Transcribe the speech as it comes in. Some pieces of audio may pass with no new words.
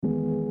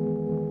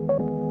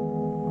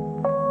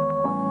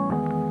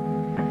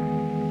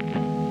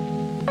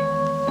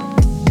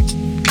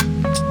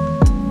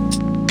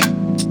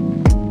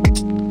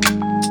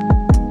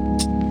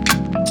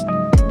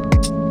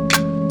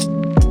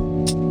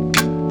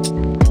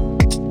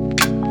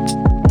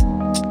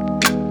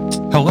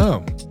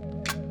Hello,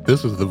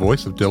 this is the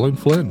voice of Dylan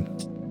Flynn.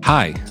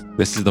 Hi,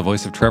 this is the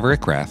voice of Trevor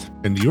Ickrath.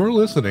 And you're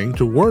listening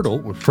to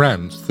Wordle with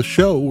Friends, the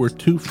show where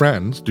two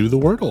friends do the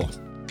Wordle.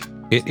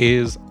 It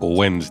is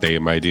Wednesday,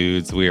 my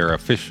dudes. We are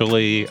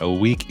officially a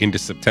week into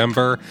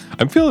September.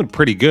 I'm feeling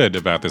pretty good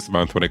about this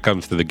month when it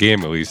comes to the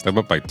game, at least. I'm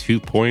up by 2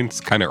 points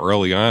kind of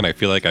early on. I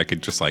feel like I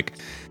could just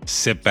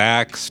sit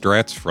back,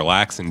 stretch,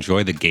 relax,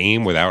 enjoy the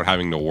game without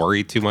having to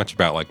worry too much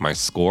about my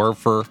score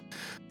for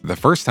the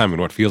first time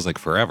in what feels like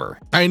forever.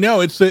 I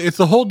know, it's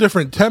a whole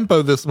different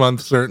tempo this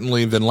month,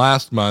 certainly, than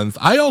last month.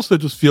 I also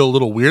just feel a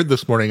little weird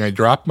this morning. I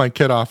dropped my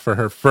kid off for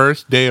her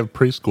first day of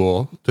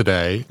preschool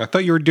today. I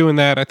thought you were doing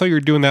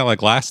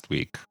that. Last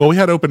week. Well, we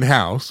had open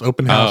house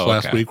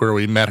last week where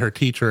we met her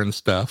teacher and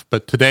stuff.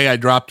 But today I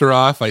dropped her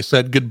off. I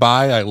said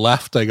goodbye. I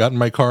left. I got in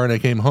my car and I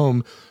came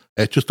home.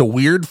 It's just a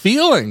weird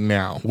feeling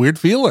now. Weird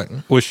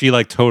feeling. Was she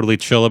totally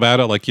chill about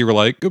it? Like you were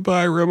like,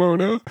 goodbye,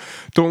 Ramona.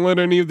 Don't let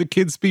any of the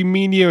kids be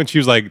mean to you. And she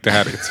was like,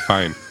 Dad, it's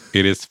fine.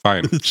 It is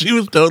fine. She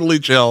was totally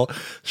chill.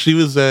 She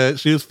was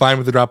fine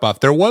with the drop off.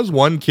 There was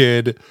one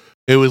kid.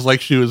 It was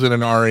like she was in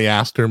an Ari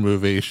Aster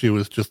movie. She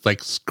was just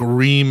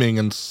screaming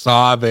and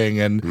sobbing.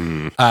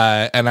 And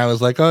I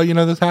was like, oh,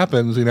 this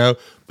happens,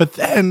 But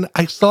then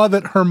I saw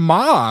that her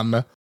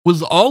mom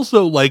was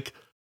also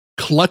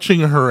clutching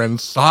her and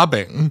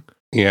sobbing.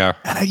 Yeah.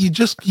 You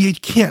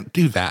can't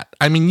do that.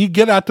 I mean, you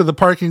get out to the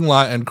parking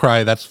lot and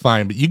cry, that's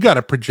fine, but you got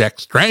to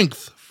project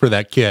strength for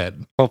that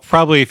kid. Well,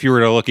 probably if you were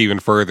to look even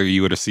further,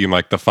 you would have seen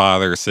the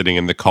father sitting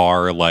in the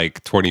car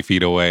 20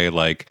 feet away,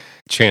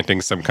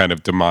 chanting some kind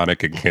of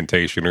demonic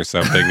incantation or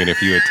something. And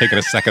if you had taken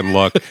a second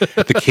look,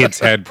 the kid's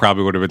head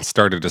probably would have been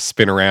started to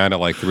spin around at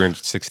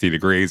 360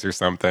 degrees or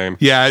something.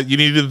 Yeah, you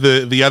needed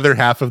the other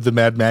half of the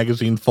Mad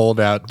Magazine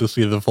fold out to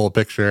see the full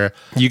picture.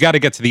 You got to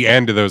get to the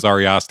end of those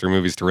Ari Aster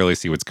movies to really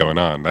see what's going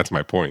on. That's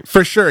my point.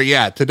 For sure,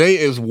 yeah. Today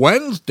is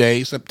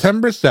Wednesday,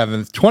 September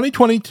 7th,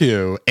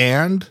 2022,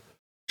 and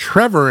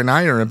Trevor and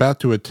I are about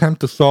to attempt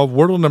to solve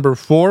Wordle number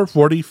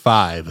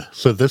 445.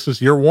 So this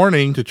is your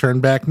warning to turn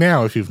back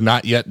now if you've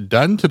not yet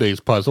done today's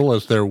puzzle,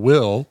 as there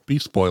will be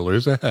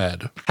spoilers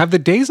ahead. Have the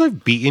days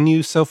I've beaten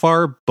you so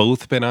far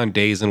both been on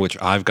days in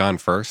which I've gone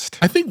first?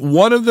 I think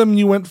one of them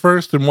you went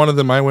first and one of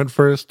them I went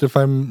first, if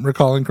I'm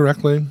recalling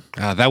correctly.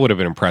 That would have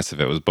been impressive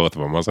if it was both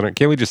of them, wasn't it?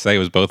 Can't we just say it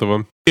was both of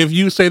them? If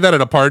you say that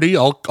at a party,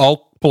 I'll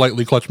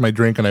politely clutch my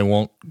drink and I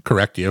won't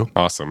correct you.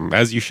 Awesome,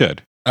 as you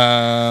should.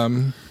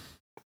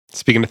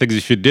 Speaking of things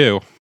you should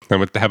do,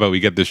 how about we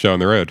get this show on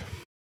the road?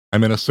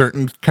 I'm in a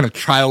certain kind of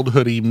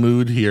childhoody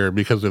mood here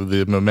because of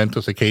the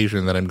momentous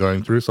occasion that I'm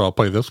going through, so I'll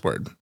play this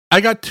word.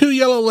 I got 2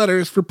 yellow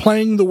letters for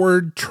playing the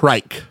word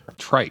trike.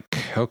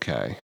 Trike,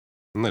 okay.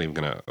 I'm not even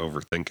going to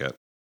overthink it.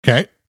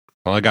 Okay.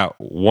 Well, I got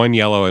 1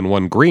 yellow and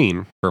 1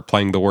 green for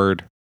playing the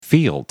word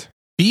field.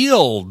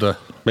 Field.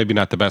 Maybe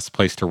not the best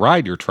place to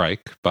ride your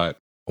trike, but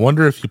I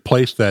wonder if you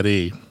placed that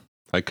E.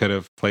 I could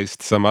have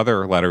placed some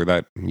other letter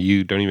that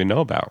you don't even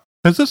know about.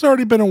 Has this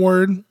already been a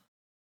word?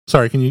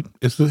 Sorry,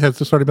 has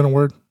this already been a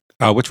word?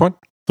 Which one?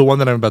 The one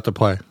that I'm about to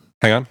play.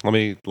 Hang on, let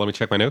me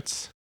check my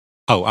notes.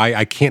 Oh,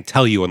 I can't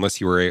tell you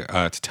unless you were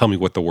to tell me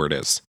what the word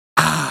is.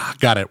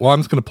 Got it. Well, I'm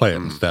just going to play it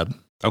instead.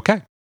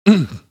 Okay.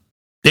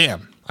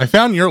 Damn, I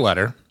found your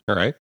letter. All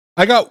right.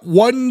 I got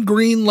 1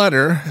 green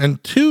letter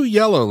and 2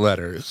 yellow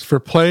letters for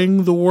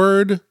playing the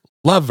word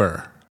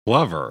lover.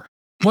 Lover.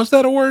 Was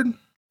that a word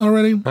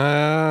already?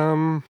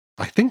 I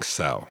think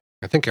so.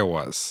 I think it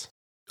was.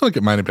 I feel like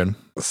it might have been.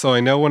 So I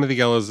know one of the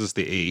yellows is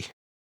the E.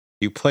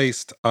 You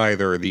placed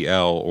either the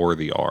L or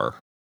the R.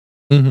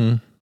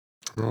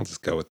 Mm-hmm. I'll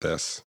just go with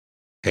this.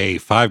 Hey,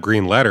 5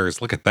 green letters.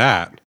 Look at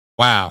that.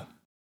 Wow.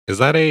 Is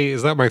that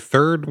my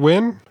 3rd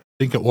win? I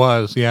think it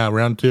was. Yeah,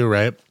 round 2,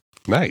 right?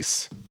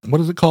 Nice.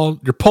 What is it called?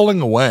 You're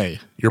pulling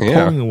away.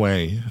 Pulling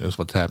away is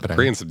what's happening.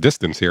 Creating some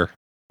distance here.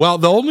 Well,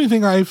 the only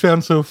thing I've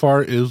found so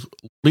far is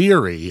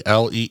leery,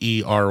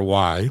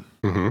 L-E-E-R-Y,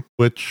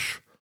 which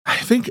I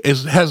think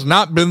has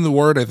not been the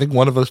word. I think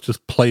one of us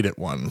just played it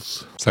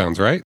once. Sounds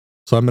right.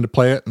 So I'm going to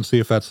play it and see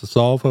if that's the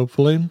solve,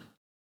 hopefully.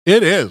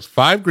 It is.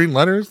 5 green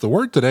letters. The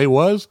word today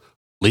was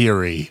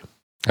leery.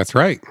 That's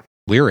right.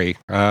 Leery.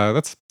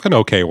 That's an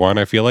okay one.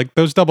 I feel like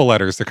those double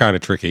letters are kind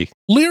of tricky.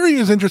 Leery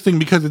is interesting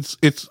because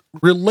it's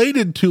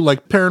related to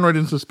paranoid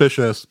and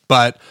suspicious,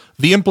 but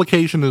the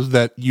implication is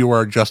that you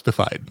are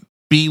justified.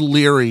 Be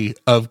leery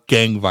of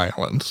gang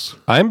violence.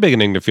 I'm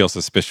beginning to feel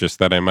suspicious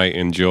that I might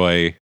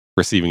enjoy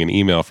receiving an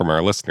email from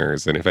our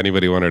listeners. And if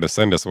anybody wanted to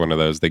send us one of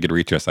those, they could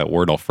reach us at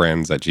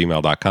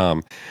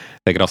wordlefriends@gmail.com.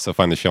 They could also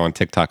find the show on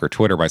TikTok or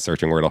Twitter by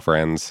searching Wordle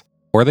Friends.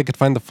 Or they could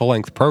find the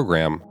full-length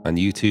program on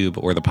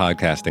YouTube or the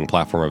podcasting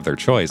platform of their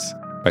choice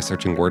by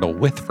searching Wordle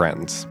with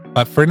Friends.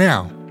 But for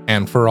now,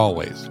 and for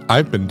always,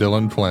 I've been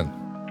Dylan Flynn.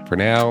 For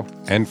now,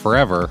 and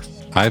forever,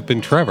 I've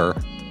been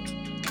Trevor.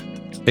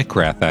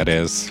 Ickrath, that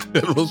is.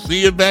 And we'll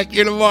see you back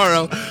here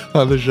tomorrow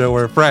on the show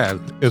where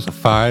friend is a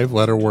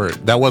 5-letter word.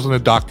 That wasn't a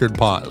doctored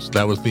pause.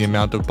 That was the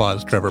amount of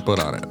pause Trevor put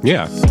on it.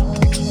 Yeah.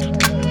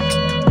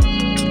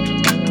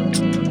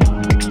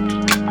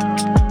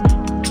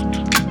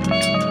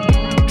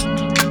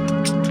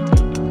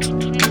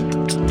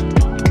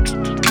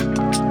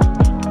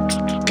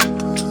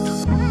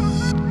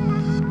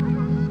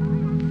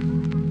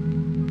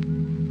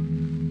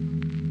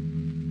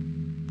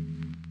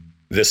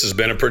 This has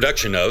been a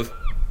production of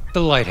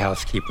The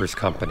Lighthouse Keepers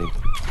Company.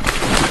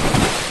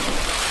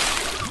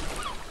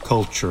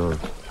 Culture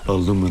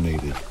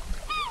illuminated.